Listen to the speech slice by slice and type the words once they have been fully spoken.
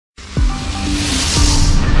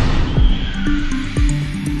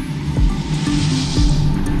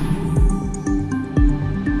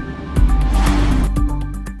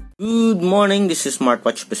morning, this is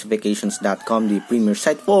smartwatchspecifications.com, the premier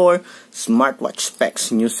site for smartwatch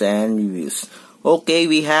specs, news, and reviews. Okay,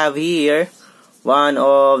 we have here one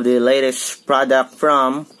of the latest product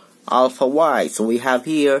from Alfawise. So we have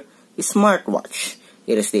here a smartwatch.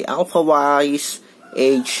 It is the Alfawise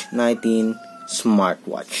H19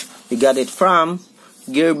 smartwatch. We got it from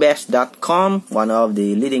gearbest.com, one of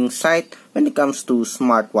the leading site when it comes to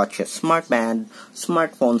smartwatches, smartband,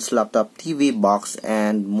 smartphones, laptop, TV box,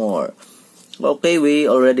 and more. Okay, we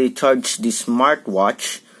already charged the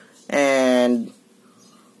smartwatch, and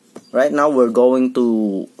right now we're going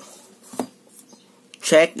to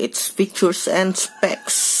check its features and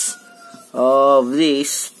specs of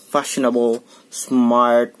this fashionable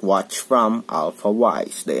smartwatch from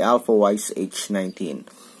Alfawise, the Alfawise H19.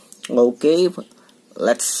 Okay,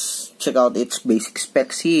 let's check out its basic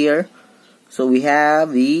specs here. So we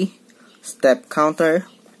have the step counter,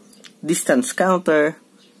 distance counter,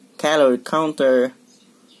 calorie counter,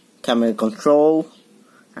 camera control,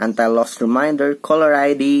 anti-loss reminder, caller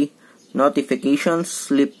ID, notifications,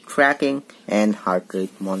 sleep tracking, and heart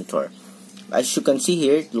rate monitor. As you can see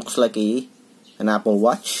here, it looks like an Apple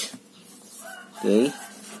Watch. Okay,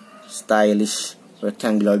 stylish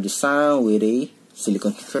rectangular design with a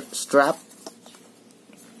silicone strap.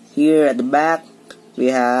 Here at the back,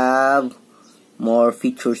 we have more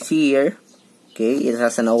features here. Okay, it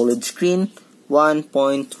has an OLED screen,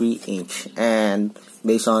 1.3 inch, and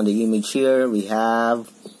based on the image here, we have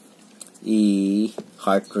a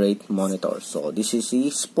heart rate monitor. So this is the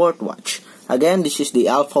sport watch. Again, this is the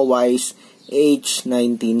Alfawise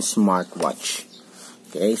H19 smartwatch.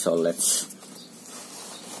 Okay,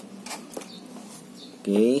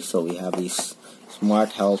 so we have this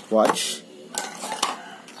smart health watch.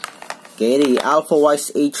 Okay, the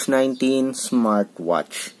Alfawise H19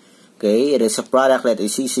 smartwatch. Okay, it is a product that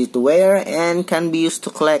is easy to wear and can be used to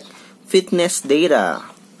collect fitness data.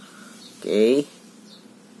 Okay,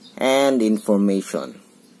 and information.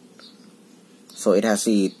 So it has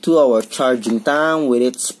a 2-hour charging time with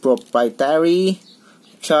its proprietary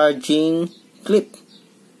charging clip.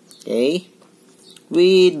 Okay,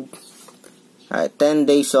 with 10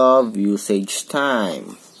 days of usage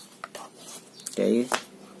time. Okay,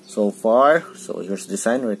 so far, so here's the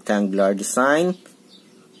design, rectangular design.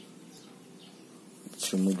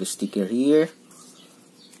 Let's remove the sticker here.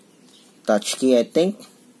 Touch key, I think.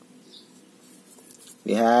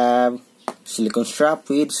 We have silicone strap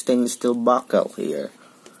with stainless steel buckle here.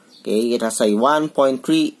 Okay, it has a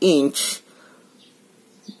 1.3 inch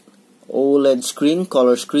OLED screen,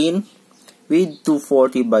 color screen, with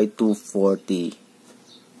 240 by 240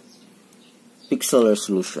 pixel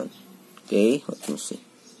resolution. Okay, let me see.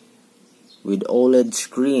 With OLED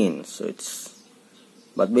screen, so it's,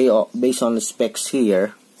 but based on the specs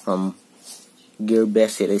here from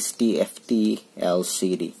Gearbest, it is TFT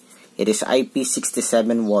LCD. It is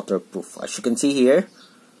IP67 waterproof. As you can see here,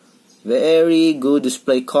 very good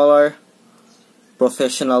display color,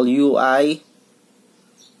 professional UI.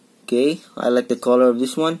 Okay, I like the color of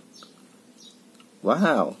this one.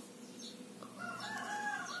 Wow,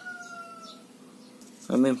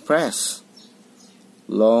 I'm impressed.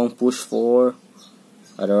 Long push for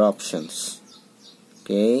other options.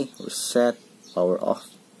 Okay, reset, power off,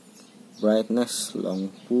 brightness, long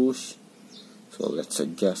push. So let's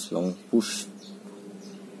adjust long push.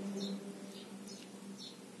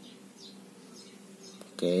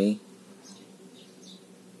 Okay,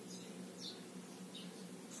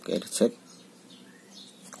 that's it.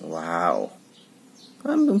 Wow,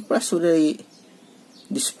 I'm impressed with the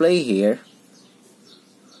display here.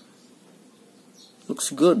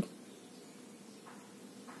 Looks good.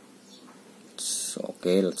 So,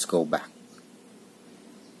 okay, let's go back.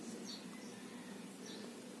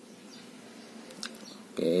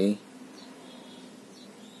 Okay,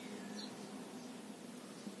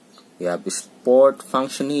 we have the sport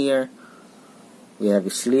function here. We have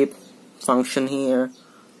the sleep function here.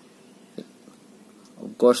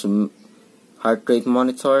 Of course, heart rate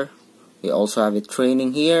monitor. We also have a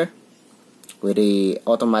training here with a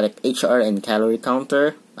automatic HR and calorie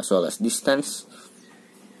counter, as well as distance.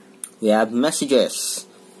 We have messages.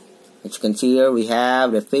 As you can see here, we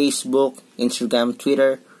have the Facebook, Instagram,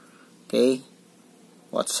 Twitter. Okay,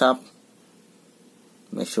 WhatsApp.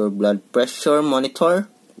 Measure blood pressure monitor.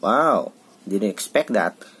 Wow, didn't expect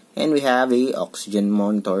that. And we have a oxygen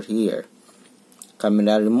monitor here.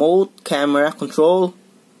 Camera remote, camera control.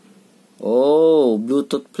 Oh,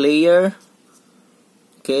 Bluetooth player.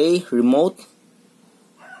 Okay, remote.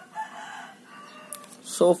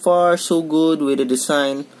 So far, so good with the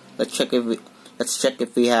design. Let's check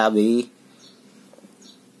if we have a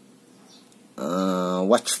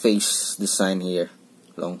watch face design here.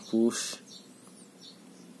 Long push.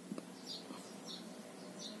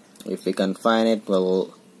 If we can find it,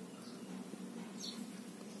 we'll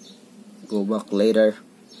go back later.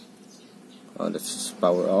 Oh, that's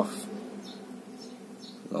power off.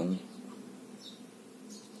 Long.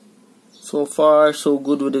 So far, so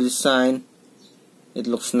good with the design. It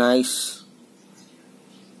looks nice.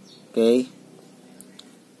 Okay.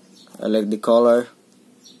 I like the color.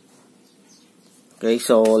 Okay,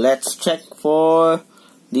 so let's check for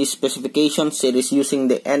the specifications. It is using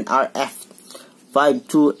the NRF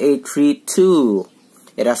 52832.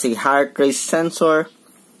 It has a heart rate sensor.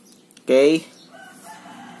 Okay.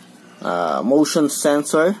 Motion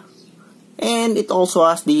sensor. And it also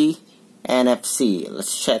has the NFC.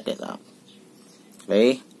 Let's check it out.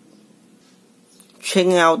 Okay.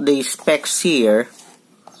 Checking out the specs here.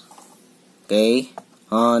 Okay.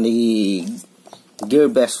 On the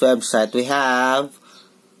GearBest website, we have,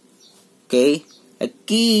 okay, a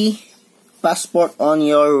key passport on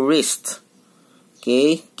your wrist.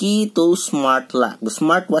 Okay. Key to smart lock. The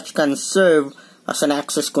smartwatch can serve as an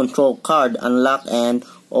access control card, unlock and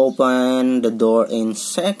open the door in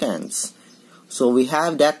seconds. So we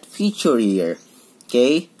have that feature here.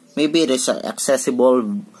 Okay. Maybe it is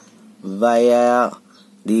accessible via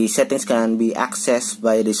the settings, can be accessed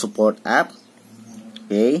by the support app.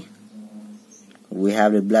 Okay. We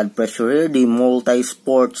have the blood pressure here, the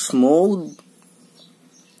multi-sports mode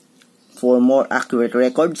for more accurate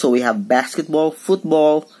record. So we have basketball,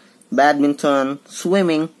 football, badminton,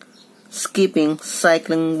 swimming, skipping,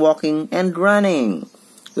 cycling, walking, and running.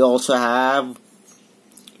 We also have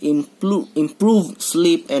improved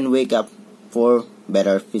sleep and wake up for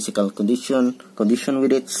better physical condition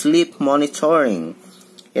with its sleep monitoring.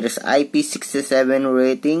 It is IP67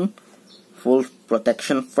 rating, full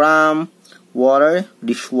protection from water,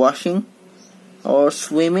 dishwashing, or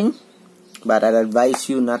swimming, but I'd advise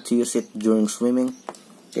you not to use it during swimming.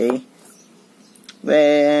 Okay.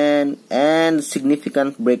 And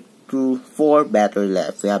significant breakthrough for battery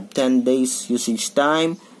life. We have 10 days usage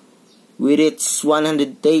time with its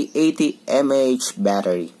 180 mAh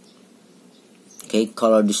battery. Okay,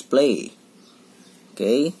 color display.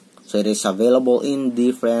 Okay, so it is available in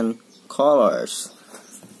different colors.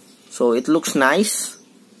 So it looks nice.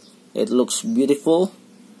 It looks beautiful,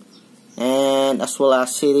 and as well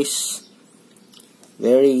as it is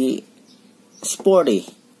very sporty.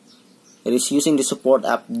 It is using the support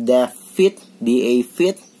app DA-Fit,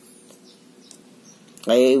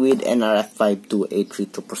 with NRF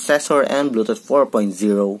 52832 processor and Bluetooth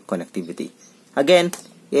 4.0 connectivity. Again,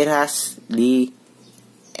 it has the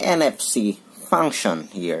NFC function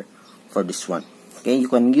here for this one. Okay, you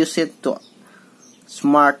can use it to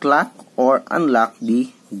smart lock or unlock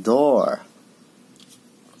the door.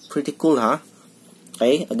 Pretty cool, huh?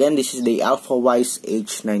 Okay, again, this is the Alfawise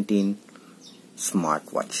H19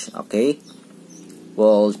 smartwatch. Okay,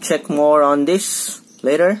 we'll check more on this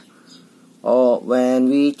later, or when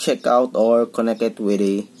we check out or connect it with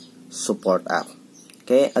the support app.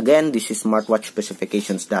 Okay, again, this is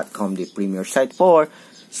smartwatchspecifications.com, the premier site for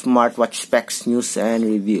smartwatch specs, news, and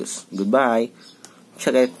reviews. Goodbye.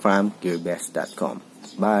 Check it from gearbest.com.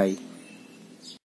 Bye.